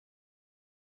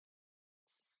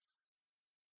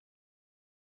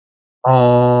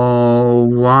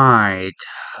All right.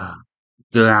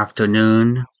 Good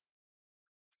afternoon,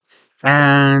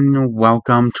 and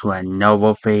welcome to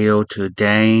another video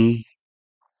today.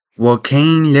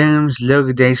 Working Limbs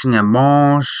Liquidation and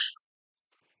Mars.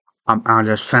 I'm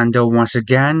Alice Fender once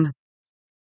again,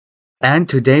 and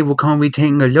today we're going to be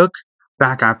taking a look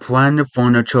back at planned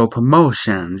furniture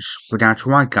promotions. So that's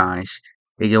right, guys.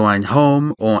 If you're at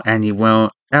home or anywhere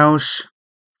else,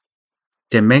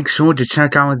 then make sure to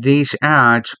check out these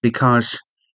ads because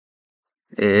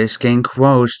it's getting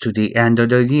close to the end of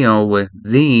the year with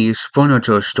these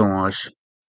furniture stores.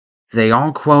 They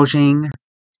are closing,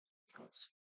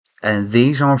 and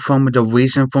these are from the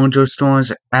recent furniture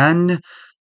stores and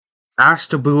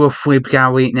Ashtabula Flip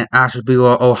Gallery in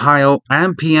Ashtabula, Ohio,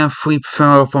 and PFP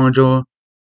Furniture,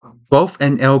 both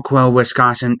in Elkwell,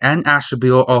 Wisconsin, and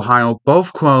Ashtabula, Ohio,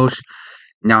 both closed.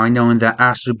 Now I know that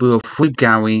Ashtabula Flip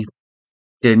Gallery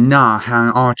did not have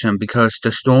an auction because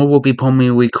the store will be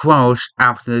permanently closed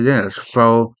after this,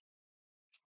 so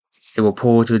it will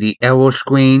pull to the error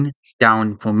screen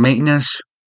down for maintenance,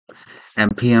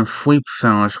 and PM Flip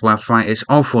Fellas website is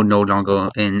also no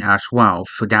longer in as well.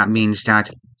 So that means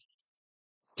that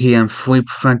PM Flip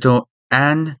Center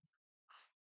and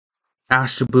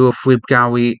Ashtabula Flip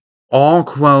Gallery all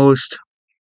closed,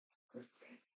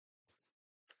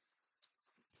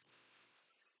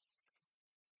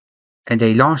 and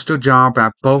they lost their job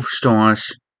at both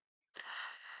stores.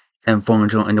 And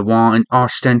Furniture in the Wall in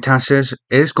Austin, Texas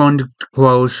is going to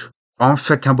close on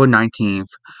September 19th,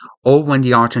 or when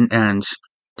the auction ends,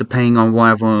 depending on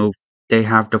whether they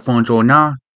have the furniture or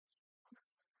not.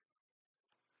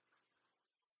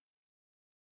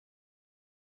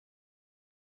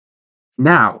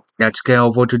 Now, let's get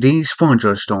over to these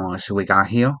furniture stores we got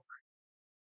here.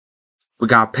 We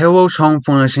got Pillows Home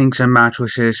Furnishings and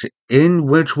Mattresses in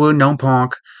Richwood Nome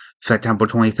Park. September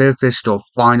 25th is the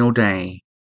final day.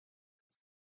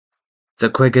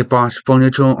 The Cricket Box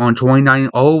Furniture on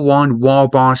 2901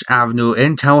 Walboss Avenue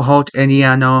in Terre Haute,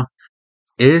 Indiana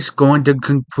is going to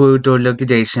conclude their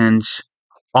liquidations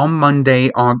on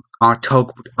Monday, on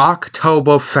October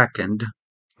 2nd,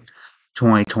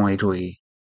 2023.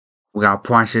 We got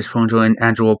Prices Furniture in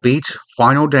Angelo Beach,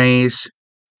 final days,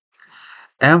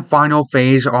 and final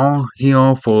phase all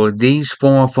here for these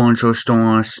four furniture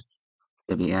stores.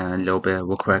 Let me add a little bit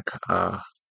real quick.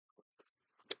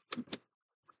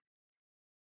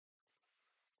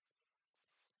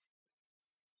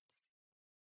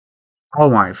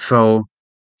 Alright, so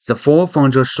the four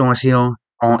furniture stores here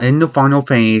are in the final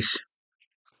phase.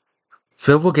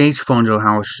 Silver Gates Furniture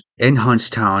House in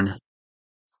Huntstown,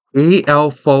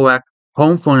 E.L. Forex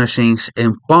Home Furnishings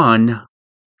in Bunn,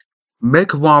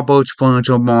 Mick Roberts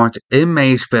Furniture Mart in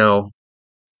Maysville,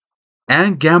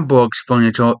 and Gambrooks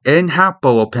Furniture in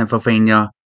Hatboro, Pennsylvania.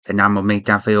 And I'm gonna make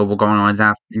that video, we're going on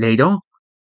that later.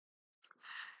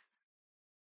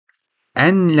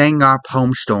 And Langup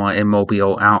Home Store in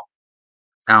Mobile,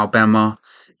 Alabama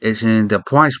is in the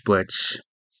price blitz.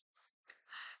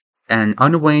 And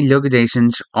underway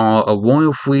liquidations are a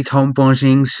Royal Fleet Home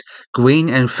Furnishings, Green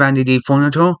and Vanity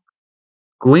Furniture,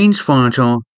 Green's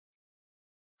Furniture,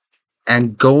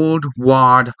 and Gold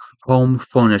Rod Home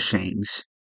Furnishings,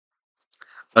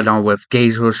 along with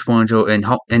Gazer's Furniture and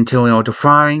Interior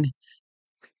Design,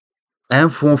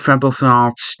 and 4 sample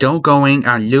shops still going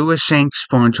at Lewis Shanks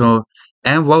Furniture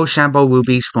and Rose Sample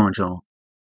Ruby's Furniture.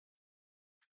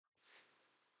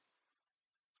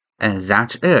 And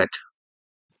that's it.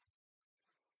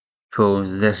 So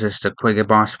this is the Cricket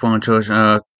Box Furniture's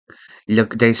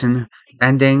liquidation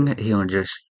ending. Here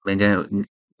just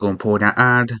gonna pull that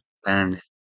ad and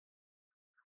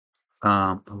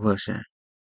where's it?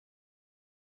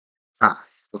 Ah,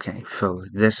 okay, so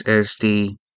this is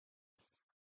the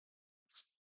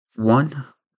one.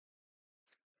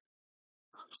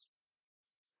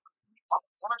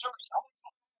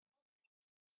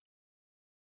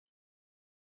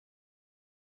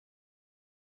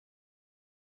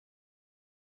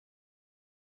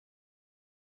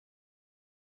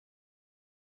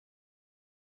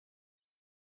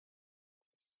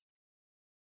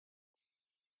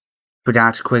 So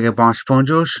that's Cricket Box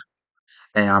Furnitures,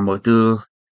 and I'm gonna do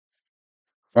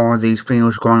all these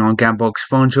videos going on Gambox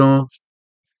Furniture.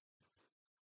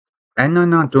 And I'm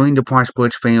not doing the price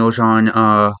blitz videos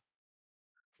on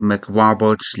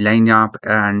McRoberts, Laneup,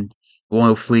 and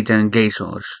Royal Fleet and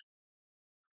Gazers.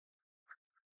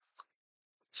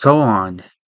 So on.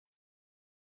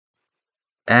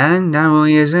 And that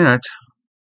really is it.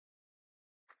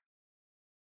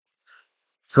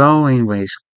 So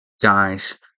anyways,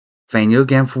 guys, Thank you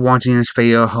again for watching this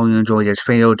video. Hope you enjoyed this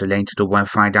video. The link to the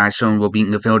website that I soon will be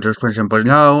in the video description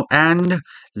below. And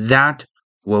that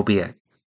will be it.